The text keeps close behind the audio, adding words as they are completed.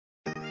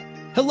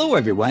Hello,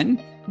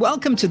 everyone.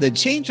 Welcome to the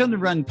Change on the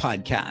Run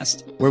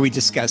podcast, where we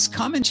discuss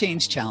common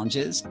change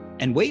challenges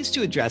and ways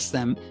to address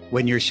them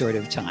when you're short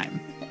of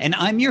time. And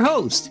I'm your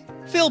host,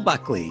 Phil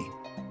Buckley.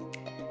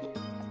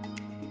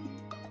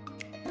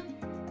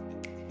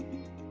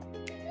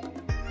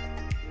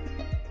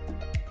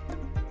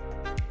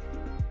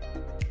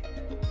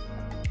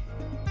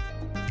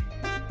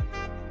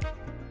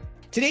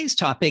 Today's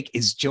topic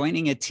is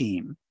joining a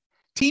team.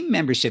 Team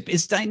membership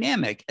is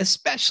dynamic,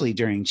 especially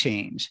during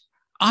change.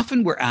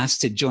 Often we're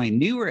asked to join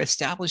new or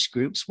established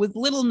groups with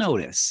little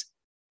notice.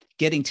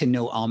 Getting to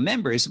know all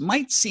members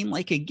might seem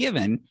like a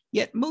given,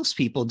 yet most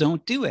people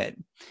don't do it.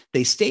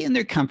 They stay in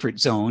their comfort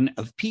zone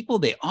of people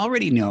they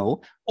already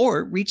know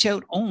or reach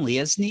out only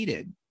as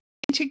needed.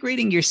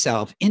 Integrating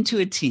yourself into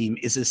a team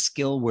is a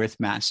skill worth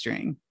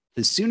mastering.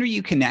 The sooner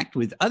you connect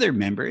with other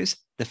members,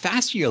 the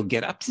faster you'll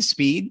get up to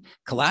speed,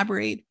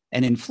 collaborate,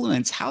 and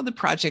influence how the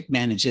project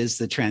manages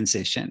the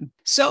transition.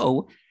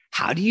 So,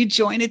 how do you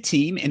join a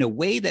team in a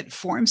way that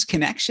forms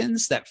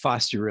connections that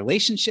foster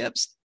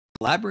relationships,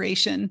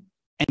 collaboration,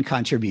 and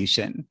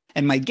contribution?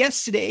 And my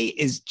guest today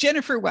is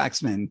Jennifer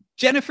Waxman.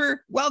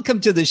 Jennifer,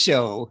 welcome to the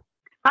show.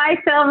 Hi,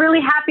 Phil.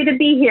 Really happy to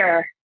be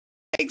here.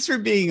 Thanks for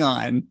being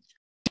on.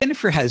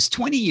 Jennifer has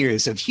 20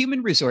 years of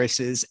human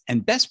resources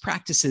and best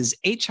practices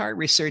HR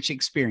research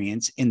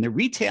experience in the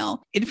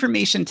retail,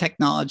 information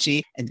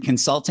technology, and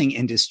consulting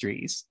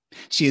industries.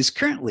 She is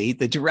currently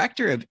the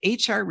Director of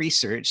HR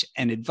Research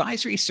and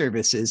Advisory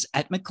Services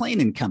at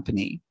McLean &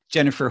 Company.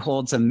 Jennifer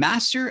holds a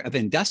Master of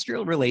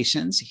Industrial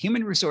Relations,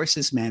 Human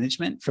Resources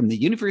Management from the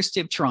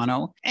University of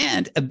Toronto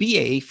and a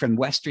BA from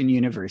Western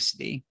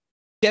University.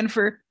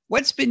 Jennifer,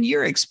 what's been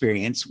your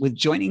experience with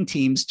joining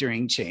teams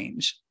during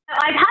change?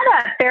 I've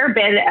had a fair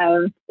bit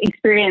of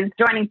experience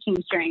joining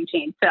teams during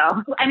change.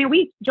 So,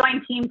 we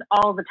join teams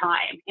all the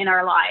time in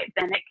our lives,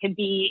 and it could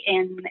be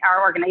in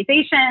our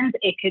organizations,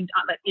 it could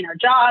in our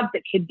jobs,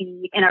 it could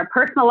be in our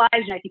personal lives.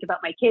 And I think about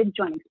my kids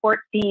joining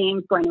sports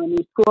teams, going to a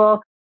new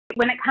school.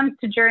 When it comes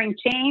to during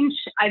change,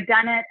 I've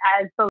done it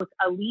as both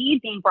a lead,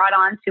 being brought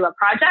on to a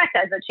project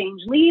as a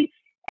change lead.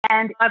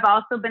 And I've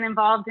also been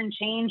involved in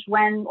change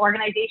when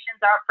organizations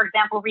are, for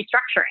example,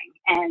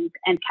 restructuring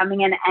and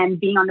coming in and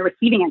being on the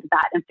receiving end of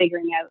that and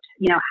figuring out,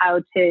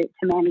 how to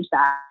manage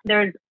that.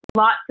 There's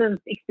lots of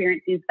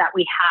experiences that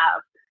we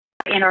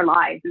have in our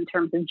lives in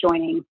terms of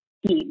joining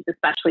teams,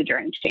 especially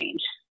during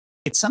change.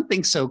 It's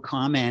something so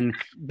common,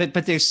 but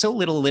there's so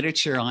little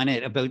literature on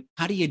it about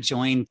how do you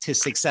join to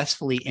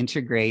successfully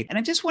integrate. And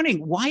I'm just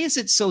wondering, why is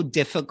it so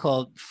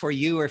difficult for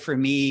you or for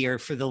me or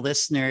for the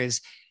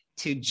listeners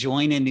to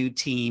join a new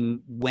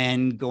team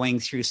when going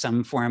through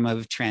some form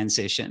of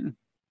transition?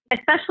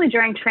 Especially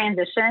during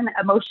transition,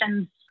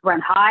 emotions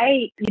run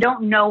high. You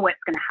don't know what's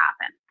going to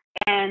happen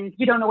and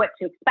you don't know what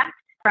to expect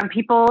from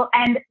people.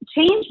 And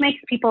change makes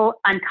people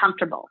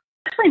uncomfortable.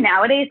 Especially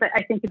nowadays,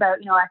 I think about,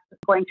 us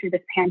going through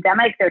this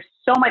pandemic, there's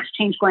so much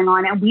change going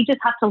on and we just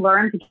have to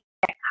learn to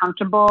get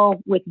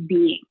comfortable with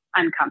being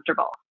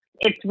uncomfortable.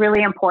 It's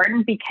really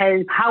important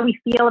because how we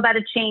feel about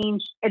a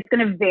change, it's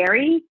going to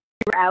vary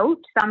throughout.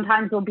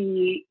 Sometimes we'll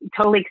be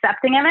totally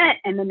accepting of it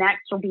and the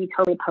next will be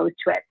totally opposed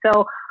to it.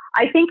 So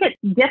I think it's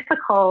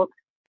difficult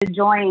to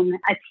join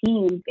a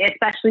team,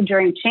 especially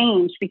during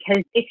change,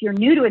 because if you're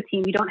new to a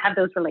team, you don't have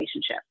those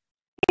relationships.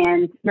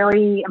 And it's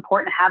really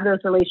important to have those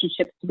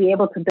relationships to be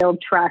able to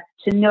build trust,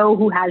 to know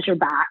who has your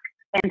back.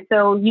 And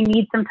so you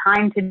need some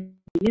time to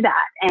do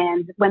that.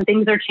 And when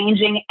things are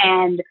changing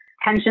and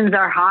tensions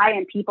are high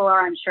and people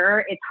are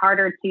unsure, it's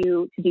harder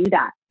to do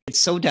that. It's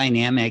so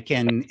dynamic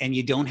and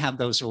you don't have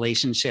those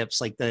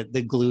relationships like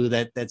the glue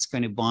that's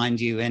going to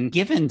bond you. And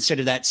given sort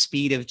of that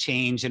speed of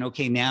change and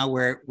okay, now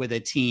we're with a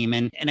team.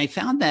 And I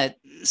found that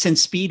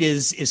since speed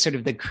is sort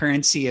of the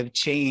currency of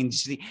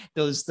change,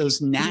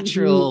 those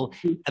natural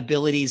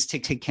abilities to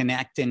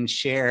connect and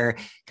share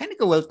kind of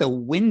go out the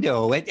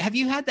window. Have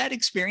you had that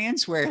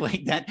experience where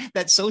like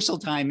that social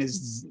time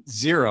is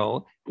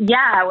zero?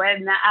 Yeah,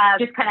 when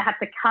just kind of have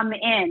to come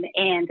in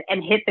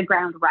and hit the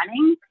ground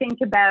running. Think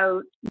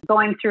about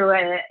going through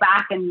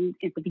back in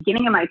at the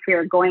beginning of my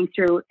career, going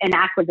through an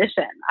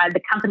acquisition.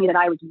 The company that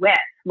I was with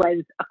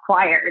was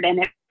acquired, and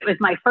it was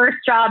my first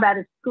job out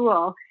of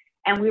school.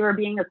 And we were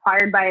being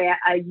acquired by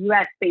a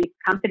US-based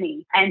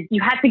company. And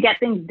you had to get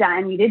things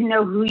done. You didn't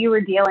know who you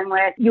were dealing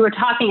with. You were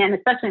talking, and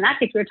especially in that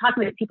case, we were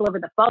talking with people over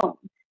the phone.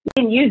 We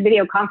didn't use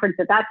video conference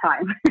at that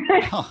time.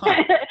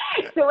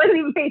 So it wasn't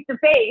even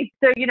face-to-face.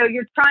 So, you're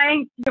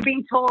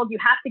being told you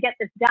have to get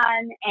this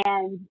done.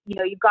 And,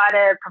 you've got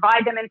to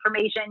provide them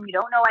information. You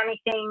don't know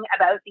anything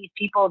about these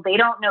people. They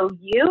don't know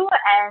you.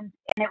 And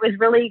it was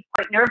really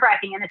quite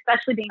nerve-wracking. And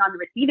especially being on the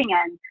receiving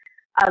end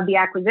of the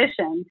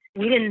acquisition,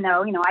 we didn't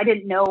know, I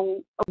didn't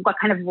know what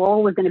kind of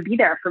role was going to be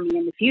there for me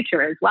in the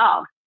future as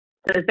well.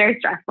 So it was very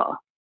stressful.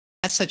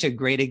 That's such a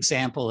great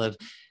example of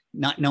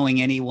not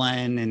knowing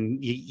anyone,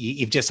 and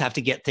you just have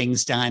to get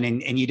things done,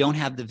 and you don't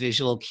have the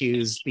visual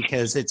cues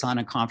because it's on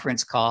a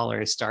conference call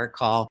or a star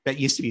call that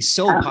used to be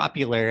so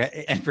popular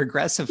and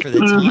progressive for the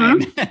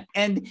time.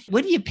 And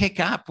what do you pick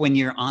up when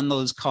you're on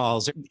those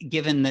calls,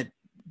 given that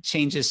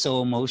change is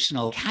so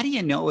emotional? How do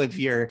you know if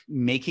you're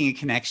making a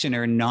connection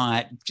or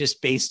not,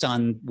 just based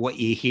on what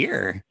you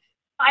hear?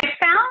 I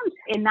found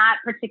in that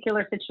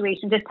particular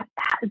situation, just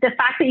the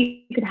fact that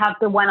you could have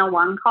the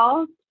one-on-one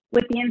calls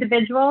with the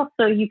individual.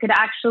 So you could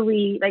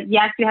actually, like,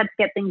 yes, you had to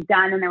get things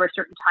done and there were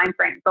certain time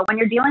frames, but when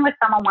you're dealing with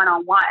someone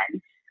one-on-one,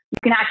 you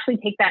can actually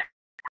take that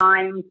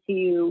time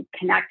to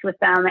connect with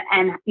them.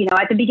 And,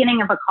 at the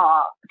beginning of a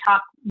call,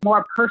 talk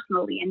more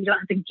personally, and you don't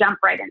have to jump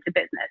right into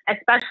business,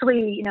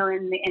 especially,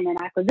 in an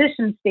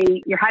acquisition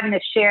state, you're having to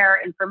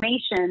share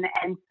information.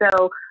 And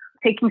so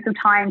taking some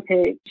time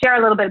to share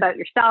a little bit about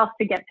yourself,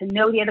 to get to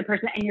know the other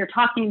person, and you're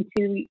talking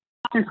to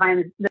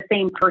oftentimes the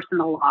same person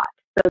a lot.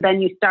 So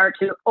then you start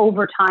to,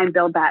 over time,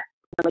 build that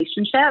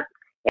relationship.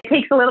 It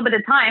takes a little bit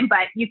of time,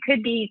 but you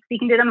could be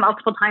speaking to them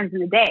multiple times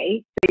in a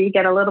day. So you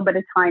get a little bit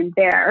of time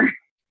there.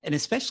 And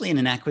especially in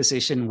an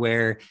acquisition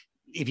where,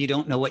 if you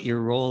don't know what your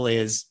role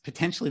is,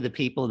 potentially the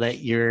people that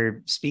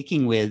you're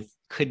speaking with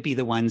could be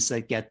the ones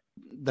that get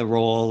the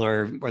role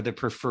or the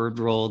preferred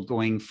role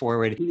going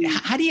forward.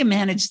 How do you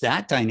manage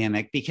that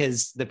dynamic?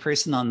 Because the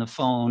person on the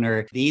phone,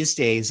 or these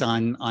days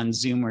on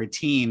Zoom or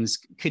Teams,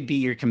 could be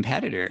your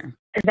competitor.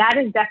 That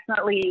is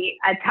definitely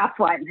a tough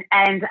one.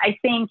 And I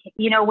think,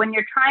 when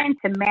you're trying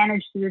to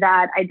manage through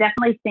that, I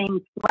definitely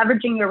think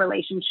leveraging your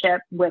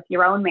relationship with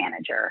your own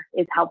manager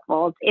is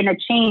helpful. In a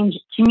change,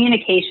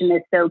 communication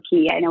is so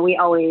key. I know we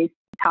always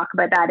talk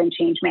about that in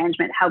change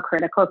management, how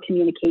critical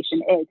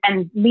communication is.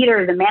 And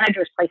leaders and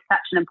managers play such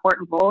an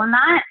important role in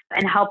that,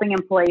 and helping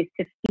employees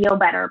to feel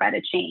better about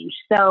a change.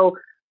 So,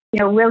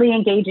 really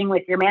engaging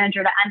with your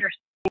manager to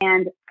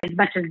understand as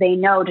much as they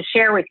know, to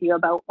share with you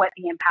about what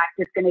the impact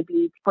is going to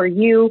be for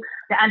you,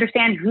 to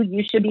understand who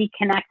you should be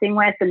connecting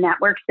with, the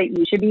networks that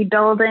you should be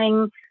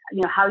building,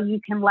 how you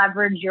can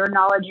leverage your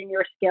knowledge and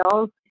your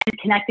skills, and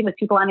connecting with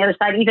people on the other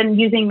side, even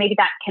using maybe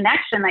that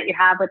connection that you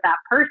have with that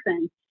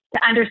person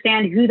to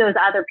understand who those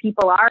other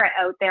people are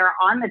out there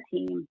on the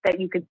team that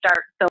you could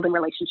start building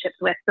relationships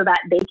with so that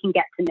they can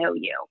get to know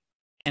you.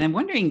 And I'm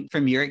wondering,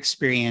 from your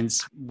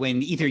experience,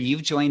 when either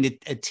you've joined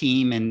a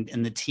team and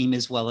the team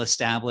is well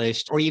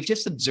established, or you've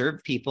just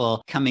observed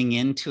people coming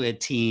into a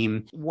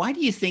team, why do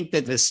you think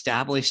that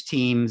established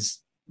teams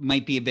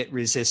might be a bit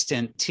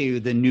resistant to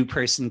the new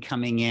person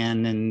coming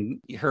in and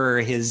her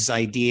or his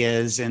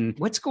ideas, and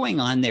what's going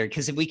on there?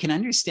 Because if we can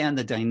understand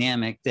the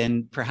dynamic,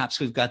 then perhaps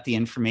we've got the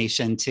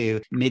information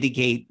to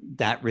mitigate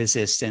that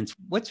resistance.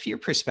 What's your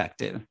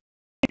perspective?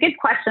 Good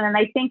question. And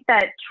I think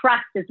that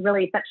trust is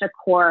really such a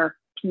core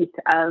piece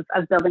of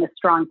building a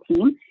strong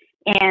team.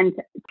 And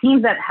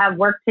teams that have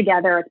worked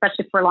together,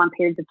 especially for long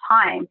periods of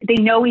time, they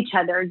know each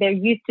other. They're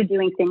used to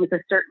doing things a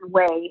certain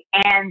way.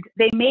 And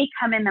they may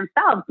come in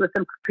themselves with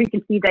some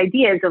preconceived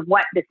ideas of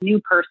what this new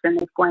person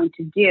is going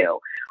to do.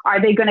 Are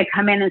they going to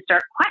come in and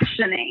start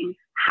questioning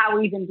how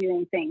we've been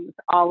doing things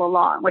all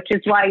along? Which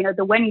is why,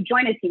 when you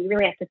join a team, you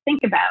really have to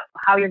think about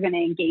how you're going to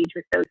engage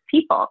with those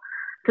people.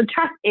 So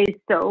trust is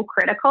so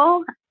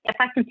critical.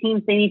 Effective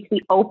teams, they need to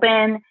be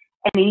open,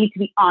 and they need to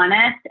be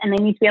honest, and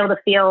they need to be able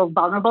to feel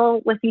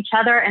vulnerable with each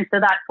other. And so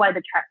that's why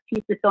the trust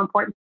piece is so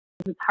important.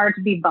 It's hard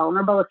to be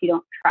vulnerable if you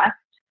don't trust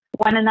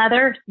one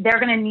another. They're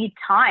going to need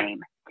time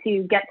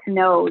to get to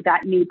know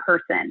that new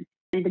person.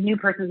 And the new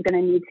person is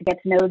going to need to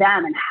get to know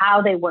them and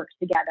how they work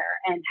together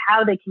and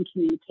how they can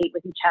communicate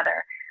with each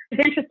other.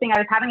 It's interesting. I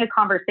was having a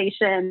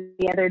conversation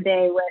the other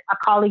day with a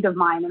colleague of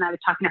mine, and I was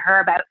talking to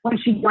her about when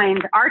she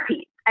joined our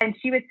team. And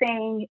she was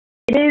saying,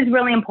 it is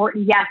really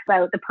important, yes,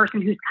 about the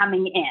person who's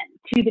coming in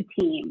to the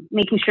team,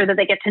 making sure that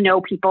they get to know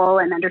people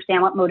and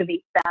understand what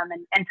motivates them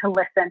and to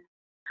listen.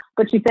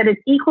 But she said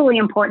it's equally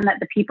important that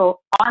the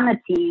people on the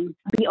team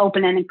be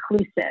open and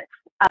inclusive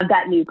of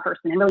that new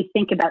person and really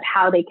think about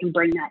how they can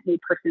bring that new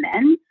person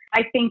in.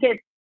 I think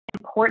it's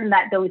important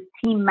that those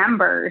team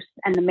members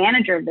and the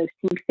manager of those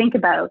teams think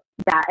about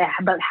that,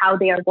 about how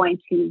they are going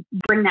to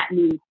bring that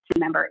new team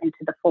member into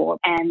the fold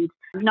and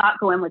not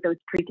go in with those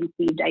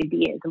preconceived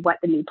ideas of what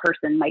the new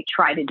person might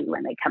try to do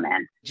when they come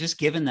in. Just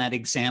given that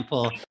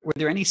example, were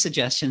there any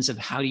suggestions of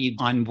how you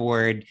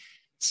onboard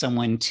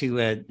someone to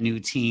a new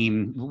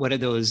team? What are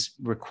those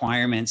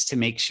requirements to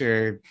make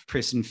sure the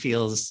person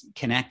feels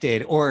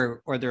connected,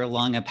 or they're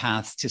along a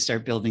path to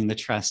start building the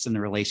trust and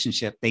the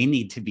relationship they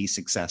need to be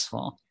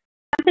successful?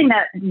 Something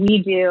that we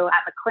do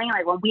at McLean,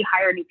 like when we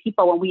hire new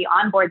people, when we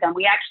onboard them,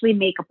 we actually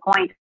make a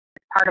point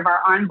as part of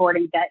our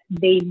onboarding that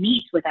they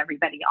meet with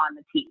everybody on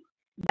the team.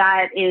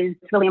 That is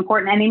really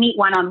important. And they meet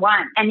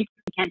one-on-one. And you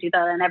can't do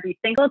that on every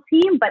single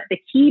team, but the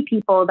key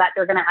people that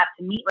they're going to have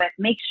to meet with,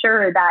 make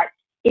sure that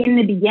in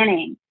the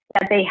beginning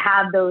that they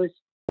have those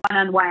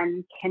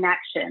one-on-one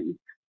connections.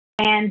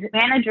 And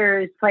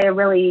managers play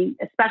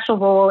a special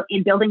role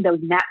in building those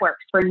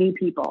networks for new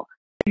people,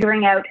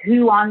 figuring out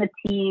who on the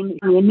team,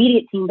 the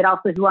immediate team, but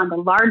also who on the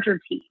larger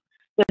team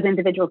those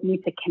individuals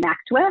need to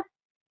connect with,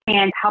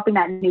 and helping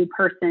that new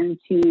person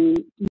to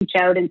reach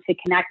out and to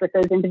connect with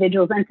those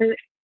individuals and to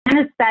kind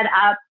of set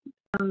up,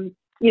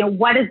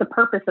 what is the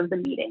purpose of the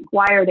meeting?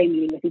 Why are they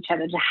meeting with each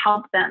other? To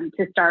help them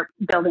to start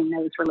building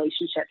those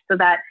relationships so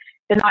that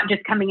they're not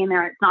just coming in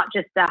there. It's not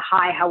just a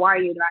hi, how are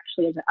you? There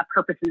actually is a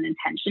purpose and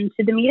intention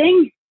to the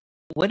meeting.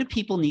 What do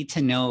people need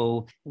to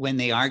know when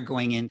they are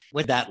going in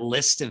with that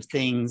list of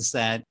things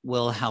that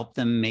will help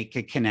them make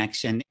a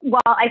connection?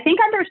 Well, I think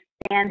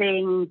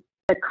understanding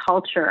the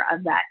culture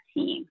of that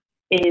team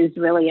is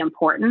really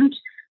important.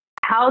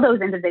 How those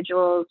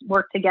individuals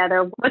work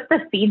together, what's the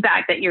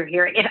feedback that you're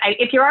hearing?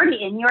 If you're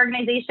already in the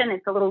organization,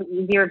 it's a little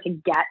easier to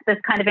get this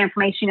kind of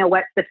information.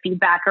 What's the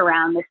feedback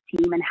around this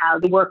team and how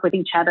they work with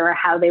each other or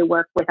how they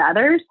work with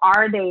others?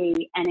 Are they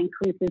an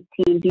inclusive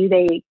team? Do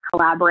they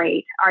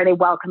collaborate? Are they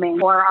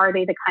welcoming? Or are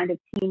they the kind of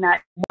team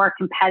that's more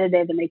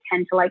competitive and they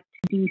tend to like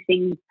to do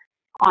things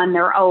on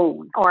their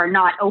own or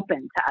not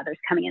open to others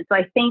coming in? So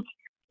I think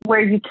where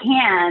you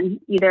can,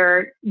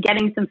 either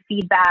getting some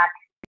feedback,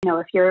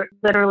 if you're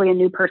literally a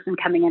new person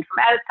coming in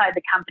from outside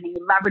the company,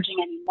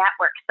 leveraging any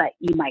networks that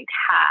you might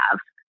have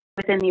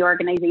within the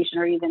organization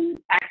or even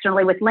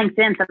externally with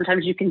LinkedIn,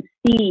 sometimes you can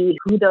see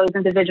who those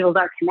individuals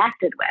are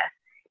connected with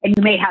and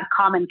you may have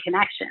common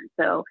connections.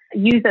 So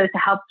use those to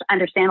help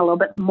understand a little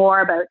bit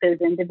more about those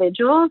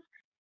individuals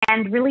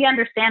and really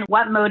understand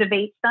what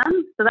motivates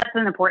them. So that's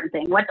an important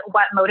thing. What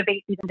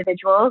motivates these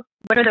individuals?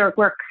 What are their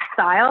work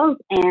styles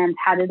and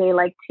how do they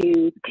like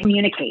to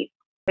communicate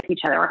with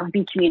each other or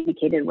be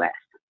communicated with?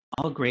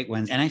 All great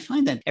ones. And I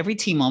find that every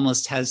team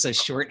almost has a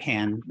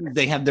shorthand.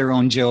 They have their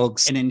own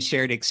jokes and in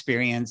shared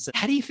experience.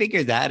 How do you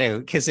figure that out?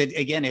 Because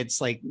it's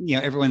like,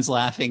 everyone's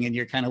laughing and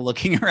you're kind of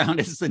looking around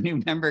as the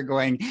new member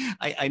going,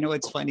 I know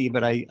it's funny,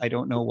 but I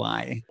don't know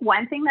why.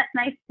 One thing that's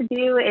nice to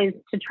do is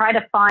to try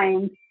to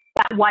find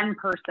that one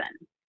person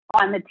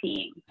on the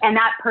team. And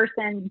that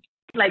person,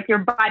 like your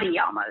buddy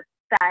almost,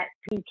 that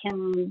who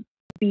can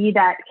be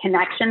that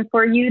connection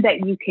for you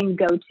that you can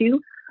go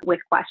to with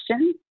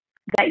questions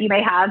that you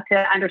may have to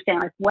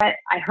understand, like, what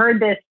I heard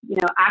this,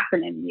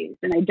 acronym used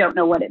and I don't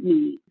know what it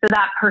means. So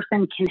that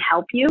person can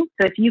help you.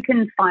 So if you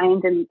can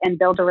find and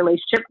build a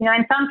relationship,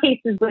 in some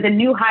cases with a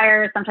new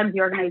hire, sometimes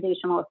the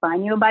organization will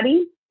assign you a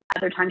buddy.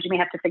 Other times you may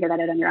have to figure that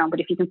out on your own. But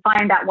if you can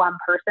find that one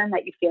person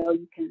that you feel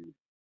you can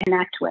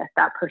connect with,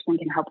 that person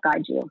can help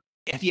guide you.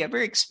 Have you ever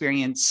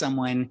experienced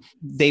someone,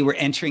 they were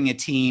entering a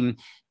team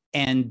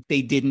and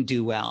they didn't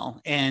do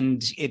well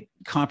and it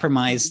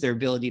compromised their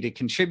ability to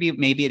contribute?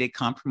 Maybe it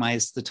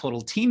compromised the total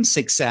team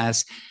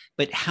success,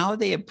 but how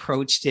they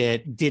approached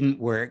it didn't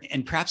work.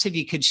 And perhaps if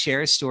you could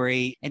share a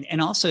story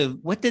and also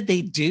what did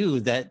they do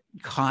that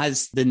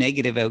caused the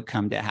negative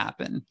outcome to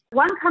happen?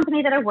 One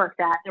company that I worked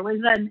at, there was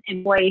an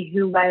employee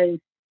who was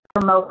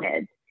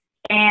promoted.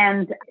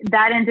 And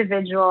that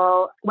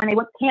individual, when they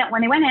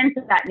went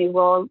into that new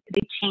role,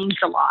 they changed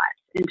a lot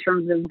in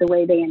terms of the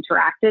way they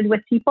interacted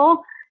with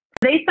people.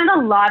 They spent a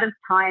lot of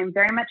time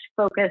very much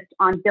focused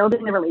on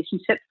building the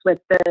relationships with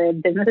the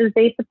businesses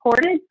they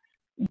supported.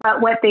 But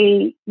what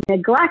they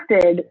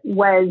neglected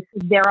was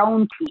their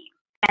own team.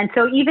 And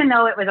so even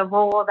though it was a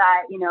role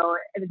that, it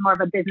was more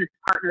of a business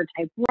partner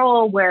type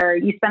role where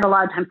you spend a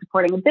lot of time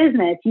supporting a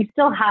business, you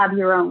still have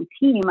your own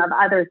team of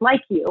others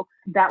like you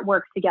that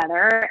work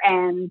together.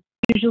 And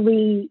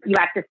usually you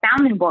act as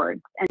sounding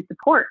boards and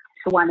support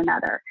to one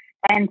another.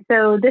 And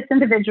so this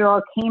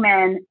individual came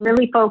in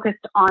really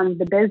focused on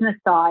the business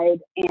side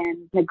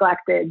and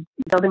neglected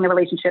building the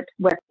relationships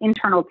with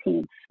internal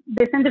teams.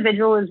 This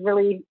individual is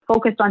really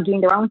focused on doing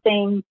their own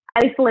thing,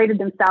 isolated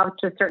themselves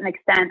to a certain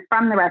extent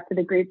from the rest of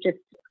the group, just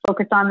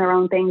focused on their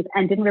own things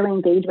and didn't really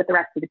engage with the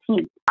rest of the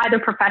team, either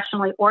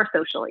professionally or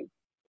socially.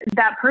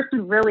 That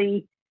person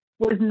really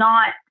was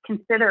not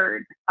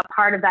considered a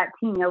part of that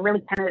team.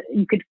 Really kind of,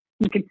 you could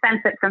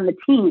sense it from the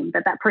team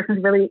that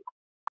person's really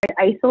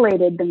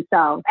isolated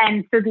themselves.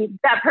 And so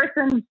that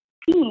person's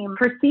team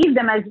perceived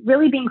them as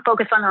really being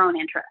focused on their own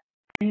interests,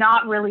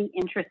 not really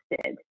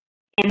interested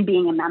in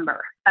being a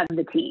member of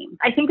the team.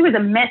 I think it was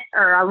a miss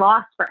or a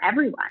loss for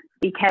everyone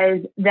because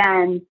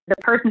then the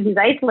person who's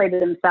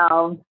isolated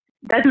themselves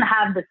doesn't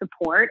have the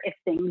support if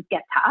things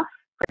get tough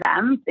for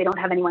them. They don't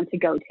have anyone to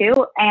go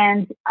to.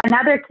 And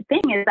another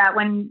thing is that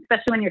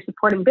especially when you're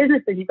supporting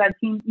businesses, you've got a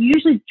team, you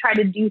usually try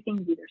to do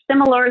things either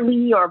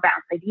similarly or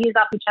bounce ideas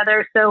off each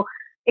other. So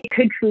it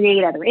could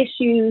create other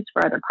issues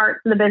for other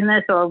parts of the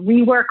business or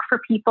rework for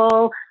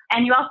people.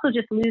 And you also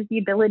just lose the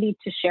ability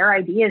to share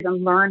ideas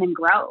and learn and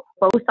grow.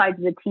 Both sides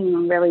of the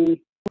team really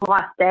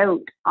lost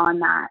out on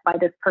that by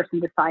this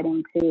person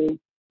deciding to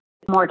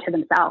more to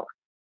themselves.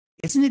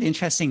 Isn't it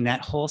interesting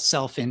that whole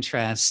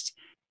self-interest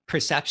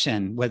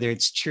perception, whether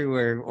it's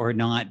true or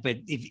not, but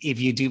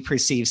if you do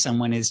perceive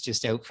someone is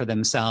just out for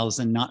themselves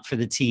and not for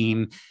the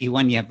team, you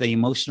have the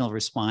emotional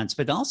response,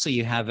 but also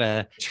you have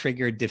a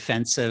triggered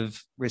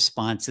defensive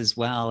response as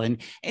well. And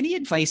any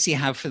advice you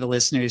have for the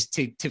listeners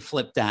to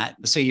flip that?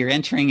 So you're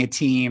entering a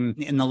team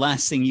and the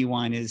last thing you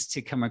want is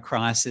to come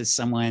across as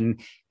someone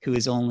who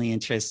is only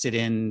interested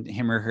in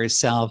him or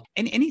herself.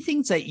 And any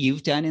things that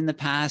you've done in the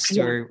past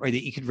or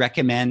that you could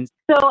recommend?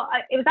 So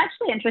it was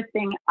actually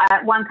interesting.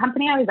 At one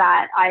company I was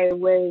at, I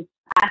was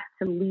asked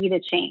to lead a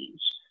change,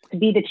 to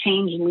be the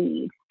change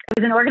lead. It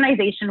was an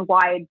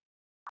organization-wide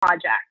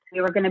project.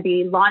 We were going to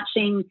be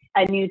launching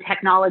a new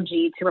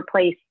technology to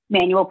replace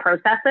manual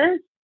processes.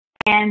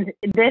 And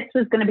this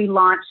was going to be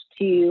launched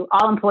to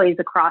all employees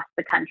across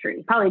the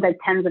country, probably like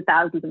tens of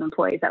thousands of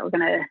employees that were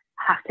going to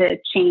have to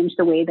change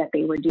the way that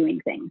they were doing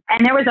things.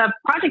 And there was a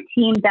project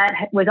team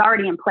that was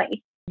already in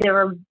place. There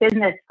were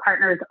business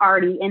partners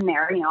already in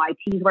there.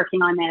 IT's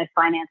working on this,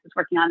 finance is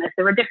working on this.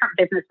 There were different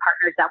business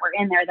partners that were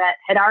in there that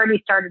had already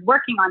started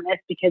working on this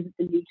because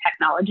it's a new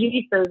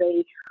technology. So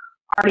they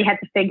already had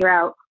to figure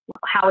out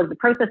how is the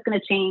process going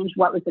to change?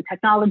 What was the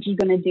technology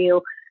going to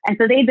do? And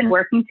so they'd been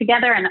working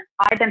together, and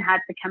I then had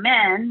to come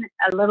in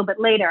a little bit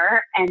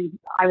later, and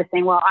I was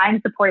saying, well,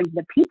 I'm supporting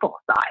the people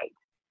side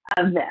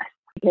of this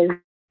because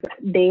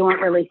they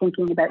weren't really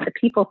thinking about the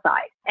people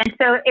side. And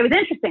so it was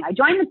interesting. I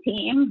joined the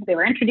team. They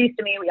were introduced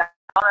to me. We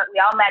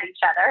all met each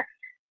other.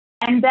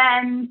 And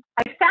then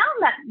I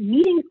found that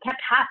meetings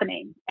kept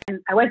happening, and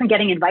I wasn't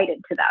getting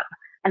invited to them.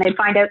 And I'd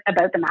find out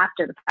about them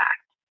after the fact.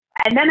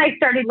 And then I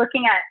started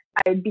looking at,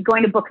 I'd be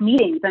going to book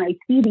meetings, and I'd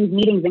see these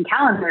meetings and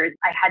calendars.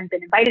 I hadn't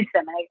been invited to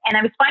them. And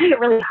I was finding it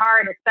really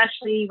hard,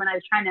 especially when I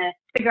was trying to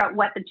figure out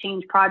what the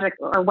change project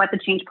or what the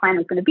change plan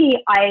was going to be.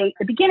 At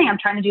the beginning, I'm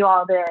trying to do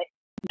all the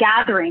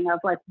gathering of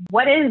like,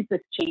 what is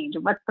this change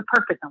and what's the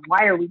purpose and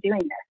why are we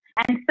doing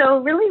this? And so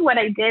really what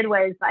I did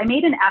was I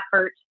made an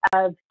effort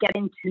of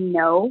getting to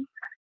know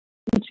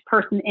each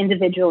person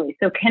individually.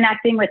 So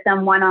connecting with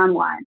them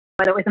one-on-one,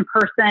 whether it was in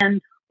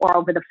person or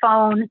over the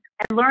phone,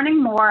 and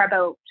learning more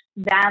about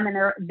them and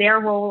their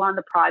role on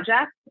the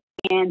project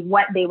and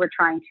what they were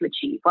trying to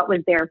achieve, what was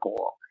their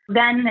goal.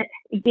 Then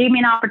it gave me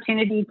an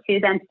opportunity to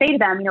then say to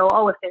them,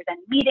 if there's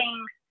any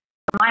meetings,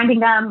 reminding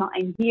them,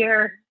 I'm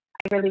here.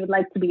 I really would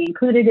like to be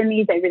included in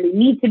these. I really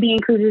need to be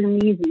included in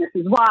these, and this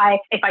is why.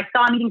 If I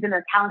saw meetings in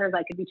their calendars,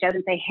 I could reach out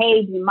and say,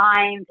 hey, do you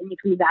mind? Can you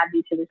please add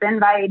me to this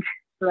invite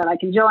so that I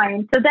can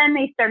join? So then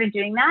they started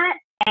doing that.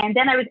 And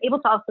then I was able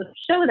to also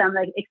show them,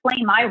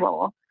 explain my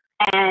role,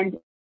 and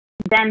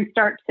then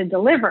start to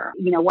deliver,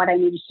 what I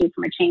needed to do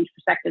from a change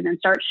perspective, and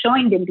start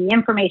showing them the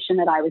information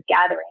that I was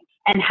gathering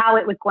and how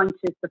it was going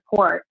to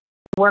support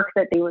the work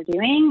that they were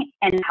doing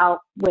and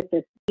help with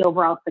the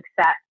overall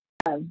success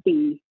of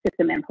the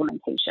system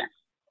implementation.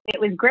 It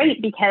was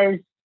great because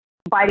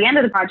by the end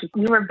of the project,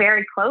 we were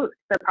very close,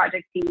 the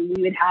project team.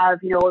 We would have,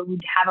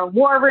 we'd have a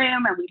war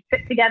room and we'd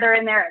sit together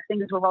in there as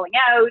things were rolling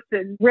out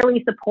and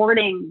really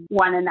supporting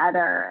one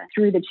another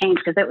through the change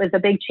because it was a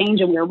big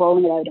change and we were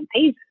rolling it out in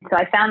phases. So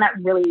I found that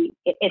really,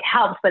 it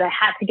helps, but I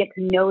had to get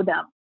to know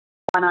them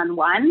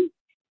one-on-one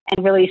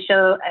and really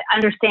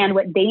understand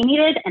what they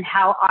needed and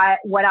how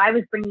what I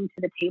was bringing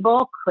to the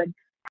table could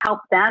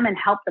help them and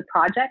help the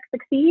project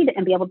succeed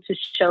and be able to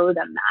show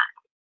them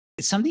that.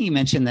 It's something you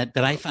mentioned that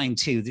I find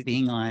too, that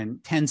being on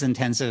tens and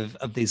tens of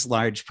these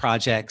large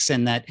projects,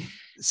 and that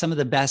some of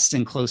the best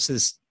and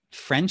closest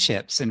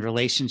friendships and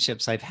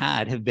relationships I've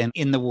had have been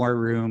in the war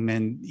room,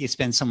 and you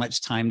spend so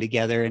much time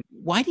together. And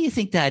why do you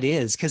think that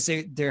is? Because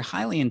they're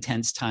highly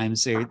intense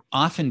times. They're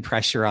often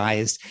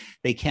pressurized.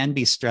 They can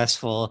be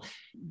stressful.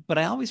 But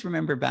I always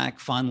remember back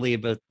fondly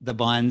about the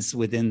bonds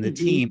within the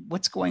team.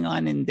 What's going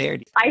on in there?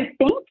 I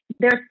think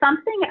there's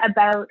something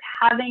about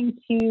having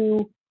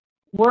to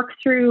work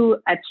through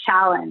a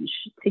challenge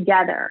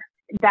together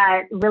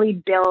that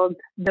really builds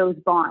those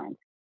bonds.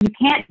 You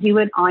can't do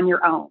it on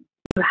your own.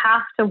 You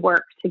have to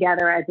work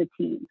together as a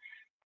team.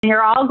 And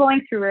you're all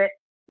going through it.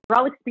 You're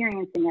all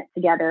experiencing it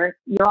together.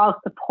 You're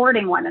all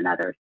supporting one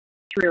another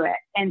through it.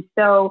 And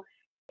so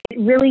it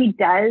really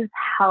does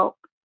help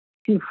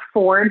to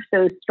forge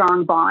those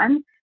strong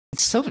bonds.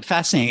 It's so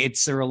fascinating.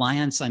 It's the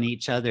reliance on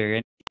each other.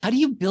 And how do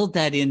you build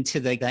that into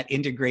that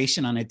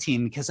integration on a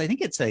team? Because I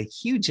think it's a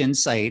huge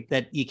insight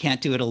that you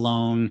can't do it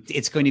alone.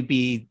 It's going to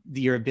be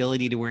your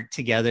ability to work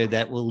together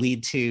that will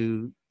lead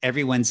to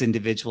everyone's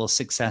individual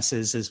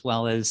successes as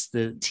well as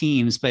the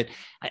teams. But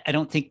I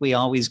don't think we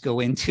always go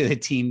into a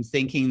team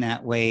thinking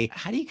that way.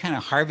 How do you kind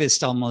of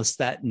harvest almost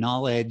that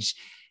knowledge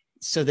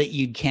so that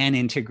you can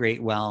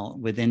integrate well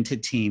within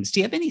teams? Do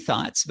you have any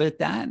thoughts about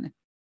that?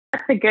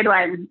 That's a good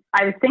one.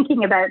 I was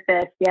thinking about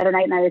this the other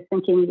night, and I was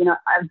thinking,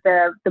 of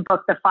the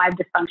book, The 5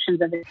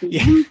 Dysfunctions of a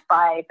Team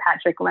by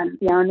Patrick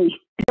Lencioni.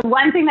 The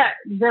one thing that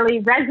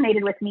really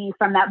resonated with me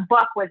from that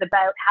book was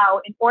about how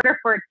in order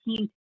for a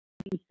team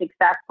to be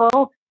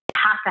successful,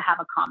 you have to have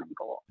a common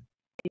goal.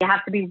 You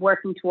have to be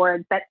working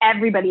towards that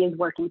everybody is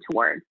working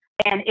towards.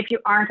 And if you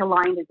aren't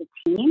aligned as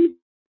a team,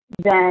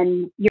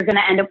 then you're going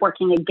to end up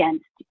working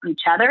against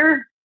each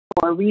other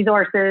for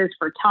resources,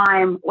 for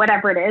time,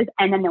 whatever it is,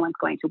 and then no one's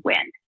going to win.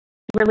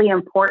 Really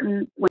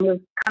important when you're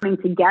coming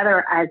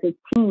together as a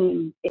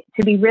team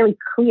to be really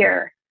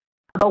clear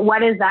about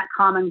what is that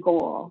common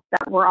goal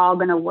that we're all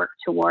going to work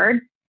towards,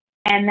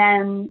 and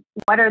then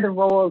what are the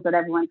roles that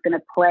everyone's going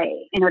to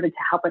play in order to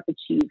help us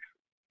achieve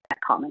that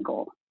common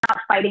goal. not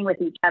fighting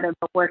with each other,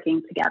 but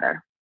working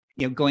together.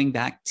 Going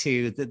back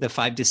to the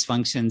five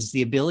dysfunctions,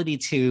 the ability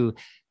to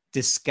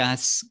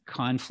discuss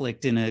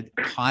conflict in a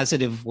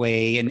positive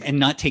way and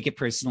not take it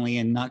personally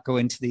and not go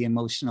into the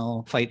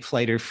emotional fight,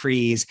 flight, or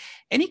freeze.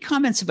 Any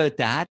comments about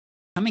that?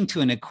 Coming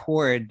to an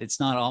accord, it's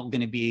not all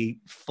going to be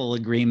full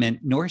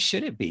agreement, nor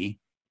should it be.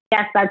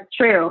 Yes, that's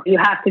true. You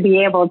have to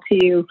be able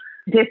to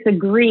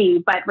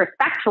disagree, but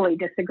respectfully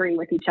disagree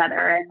with each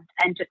other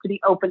and just to be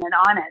open and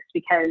honest,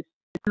 because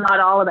it's not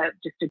all about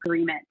just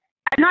agreement.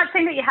 I'm not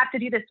saying that you have to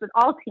do this with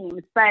all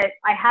teams, but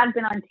I have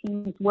been on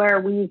teams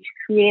where we've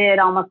created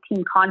almost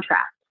team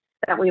contracts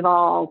that we've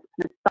all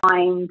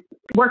signed,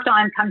 worked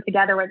on, come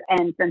together with,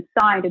 and then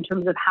signed in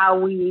terms of how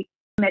we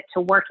commit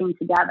to working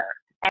together.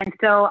 And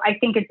so I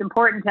think it's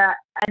important to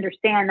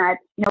understand that,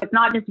 it's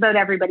not just about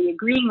everybody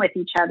agreeing with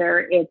each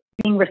other. It's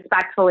being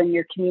respectful in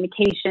your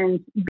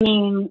communications,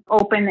 being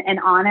open and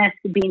honest,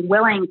 being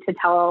willing to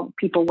tell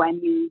people when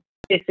you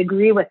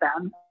disagree with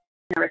them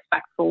in a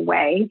respectful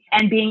way,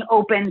 and being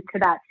open to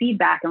that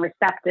feedback and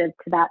receptive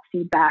to that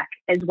feedback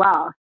as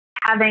well.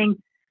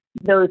 Having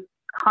those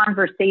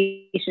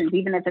conversations,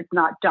 even if it's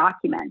not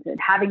documented,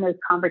 having those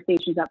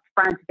conversations up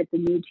front if it's a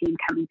new team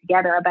coming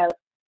together about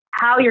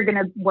how you're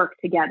going to work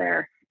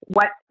together,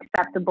 what's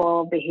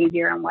acceptable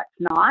behavior and what's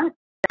not,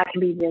 that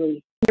can be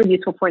really, really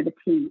useful for the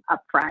team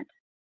up front.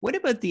 What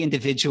about the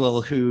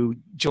individual who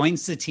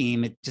joins the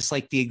team, just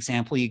like the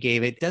example you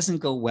gave, it doesn't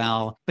go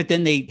well, but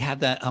then they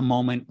have a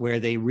moment where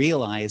they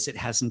realize it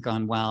hasn't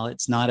gone well,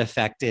 it's not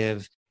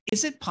effective.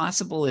 Is it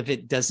possible, if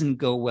it doesn't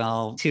go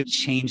well, to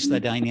change the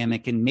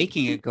dynamic and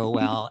making it go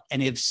well?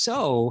 And if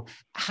so,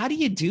 how do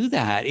you do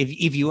that?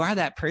 If you are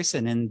that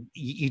person and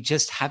you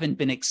just haven't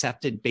been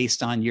accepted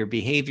based on your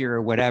behavior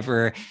or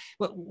whatever,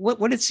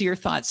 what is your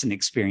thoughts and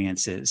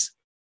experiences?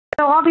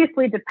 So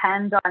obviously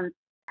depends on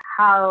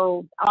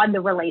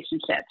the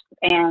relationships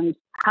and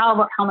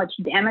how much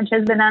damage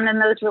has been done in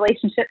those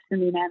relationships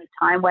and the amount of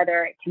time,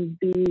 whether it can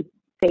be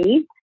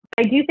saved.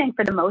 I do think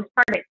for the most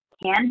part it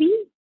can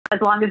be, as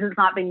long as it's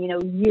not been,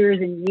 years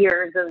and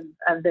years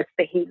of this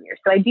behavior.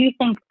 So I do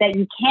think that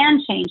you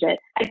can change it.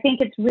 I think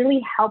it's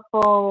really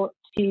helpful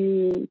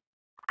to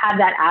have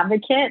that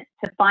advocate,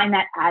 to find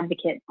that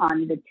advocate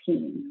on the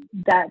team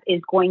that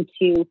is going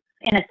to,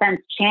 in a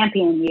sense,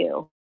 champion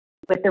you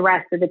with the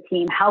rest of the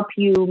team, help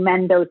you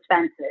mend those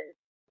fences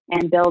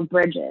and build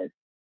bridges.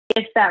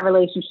 If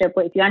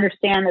you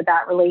understand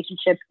that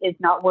relationship is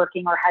not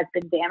working or has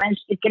been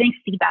damaged, it's getting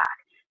feedback.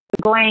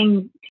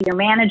 Going to your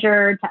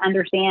manager to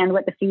understand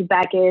what the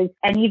feedback is,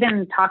 and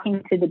even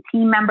talking to the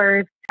team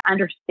members to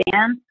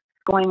understand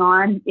what's going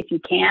on if you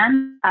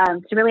can,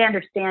 to really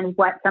understand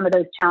what some of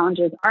those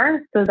challenges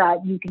are so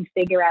that you can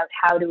figure out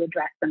how to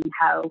address them,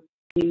 how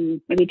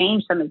to maybe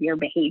change some of your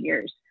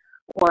behaviors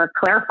or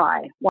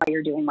clarify why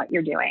you're doing what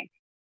you're doing.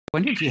 I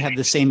wonder if you have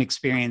the same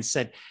experience,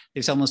 that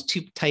there's almost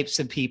two types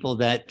of people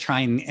that try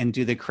and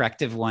do the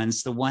corrective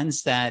ones, the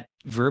ones that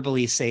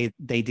verbally say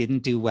they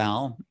didn't do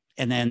well,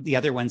 and then the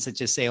other ones that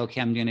just say,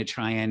 okay, I'm going to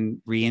try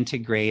and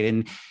reintegrate.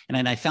 And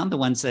then I found the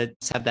ones that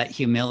have that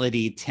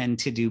humility tend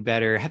to do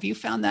better. Have you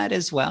found that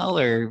as well,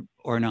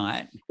 or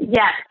not?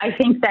 Yes, I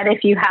think that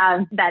if you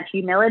have that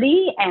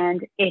humility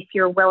and if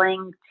you're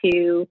willing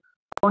to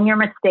own your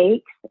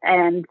mistakes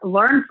and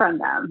learn from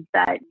them,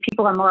 that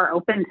people are more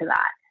open to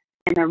that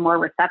and they're more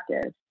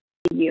receptive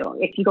to you.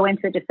 If you go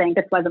into it just saying,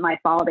 this wasn't my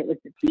fault, it was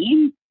the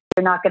team,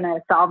 you're not going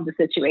to solve the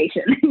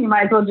situation. You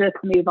might as well just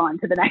move on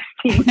to the next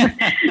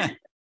team.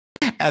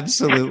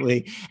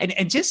 Absolutely.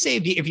 And just say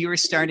if you were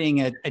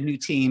starting a new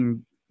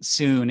team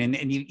soon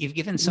and you've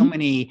given so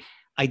many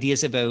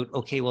ideas about,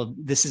 okay, well,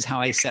 this is how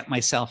I set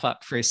myself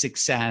up for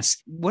success.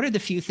 What are the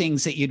few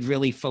things that you'd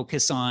really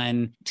focus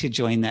on to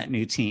join that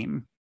new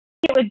team?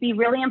 It would be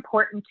really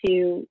important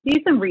to do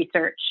some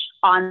research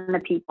on the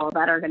people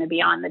that are going to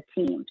be on the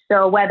team.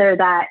 So whether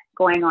that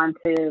going on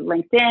to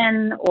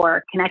LinkedIn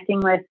or connecting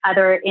with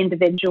other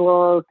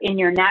individuals in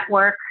your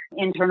network,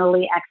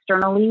 internally,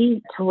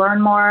 externally, to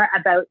learn more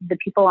about the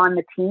people on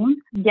the team,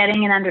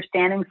 getting an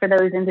understanding for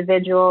those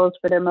individuals,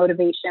 for their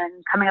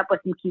motivation, coming up with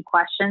some key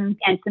questions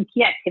and some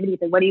key activities.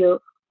 Like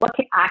what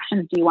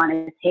actions do you want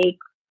to take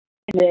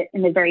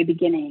in the very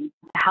beginning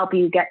to help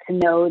you get to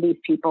know these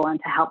people and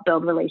to help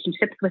build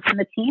relationships within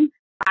the team?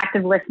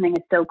 Active listening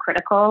is so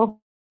critical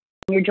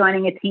when you're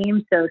joining a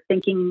team. So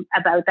thinking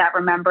about that,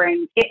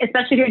 remembering,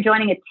 especially if you're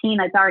joining a team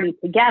that's already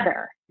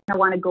together, I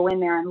want to go in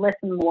there and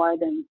listen more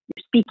than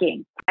you're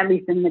speaking, at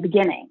least in the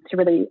beginning, to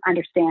really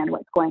understand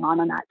what's going on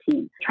that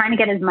team. Trying to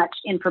get as much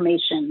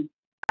information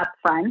up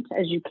front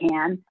as you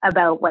can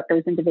about what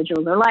those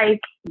individuals are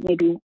like,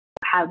 maybe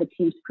how the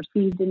team's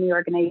perceived in the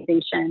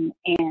organization,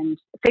 and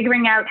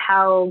figuring out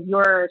how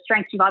your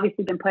strengths,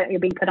 you're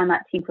being put on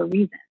that team for a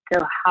reason.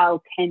 So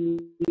how can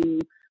you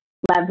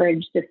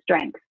leverage the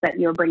strengths that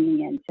you're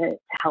bringing in to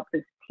help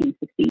this team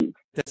succeed?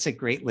 That's a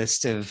great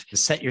list of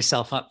set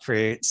yourself up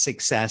for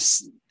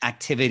success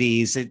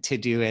activities to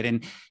do it.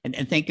 And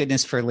thank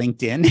goodness for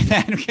LinkedIn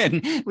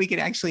that we can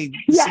actually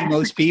see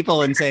most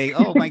people and say,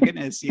 oh my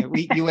goodness,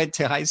 you went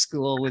to high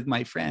school with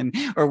my friend,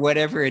 or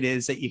whatever it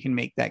is that you can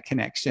make that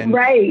connection.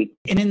 Right.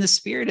 And in the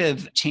spirit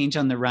of change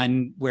on the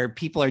run, where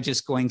people are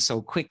just going so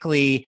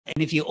quickly,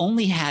 and if you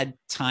only had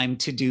time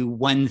to do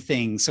one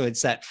thing, so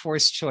it's that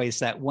forced choice,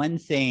 that one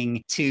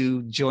thing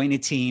to join a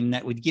team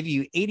that would give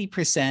you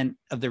 80%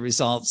 of the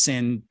results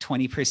in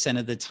 20%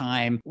 of the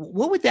time,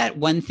 what would that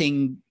one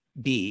thing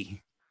be?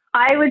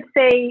 I would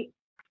say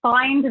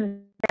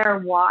find their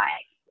why.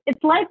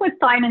 It's like what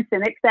Simon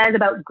Sinek says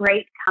about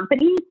great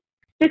companies.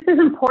 This is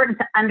important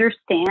to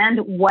understand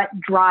what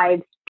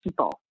drives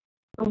people.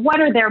 What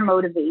are their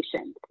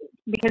motivations?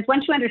 Because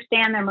once you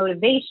understand their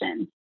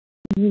motivations,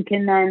 you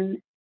can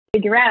then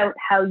figure out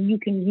how you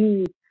can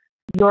use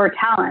your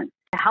talent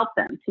to help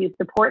them, to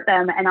support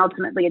them, and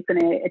ultimately it's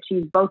going to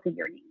achieve both of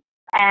your needs.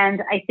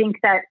 And I think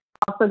that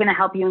also going to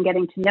help you in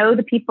getting to know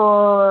the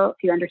people,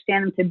 to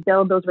understand them, to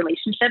build those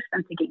relationships,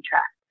 and to gain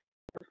trust.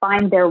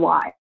 Find their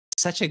why.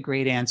 Such a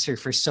great answer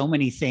for so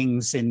many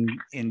things in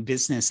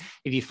business.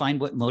 If you find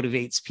what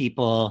motivates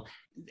people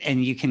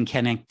and you can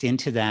connect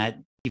into that,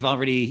 you've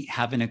already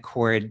have an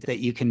accord that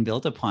you can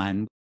build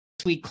upon.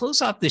 As we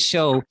close off the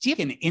show, do you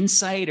have an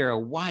insight or a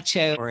watch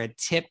out or a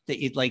tip that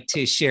you'd like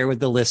to share with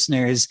the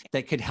listeners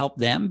that could help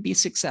them be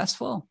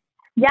successful?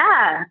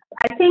 Yeah,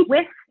 I think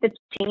with the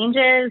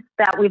changes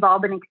that we've all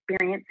been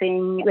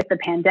experiencing with the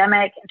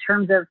pandemic in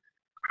terms of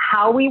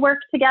how we work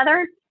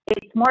together,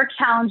 it's more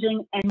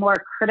challenging and more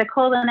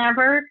critical than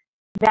ever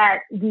that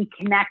we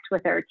connect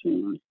with our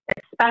teams,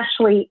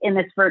 especially in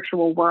this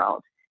virtual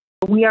world.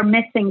 We are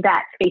missing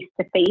that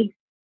face-to-face,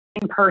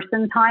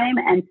 in-person time,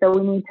 and so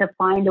we need to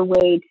find a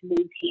way to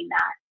maintain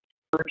that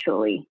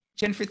virtually.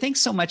 Jennifer,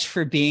 thanks so much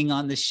for being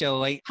on the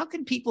show. How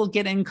can people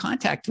get in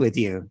contact with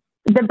you?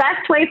 The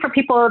best way for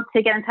people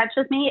to get in touch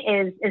with me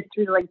is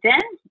through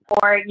LinkedIn,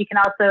 or you can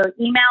also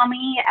email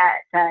me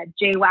at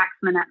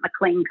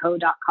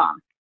jwaxman@mcleanco.com.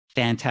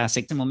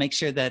 Fantastic. And we'll make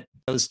sure that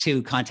those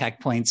two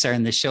contact points are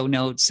in the show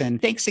notes. And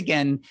thanks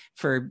again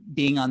for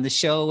being on the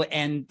show,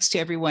 and to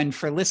everyone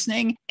for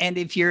listening. And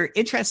if you're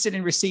interested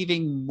in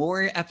receiving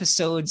more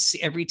episodes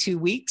every 2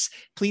 weeks,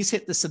 please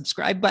hit the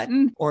subscribe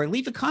button or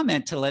leave a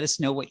comment to let us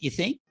know what you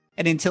think.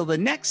 And until the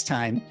next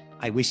time,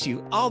 I wish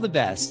you all the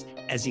best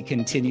as you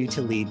continue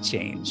to lead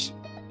change.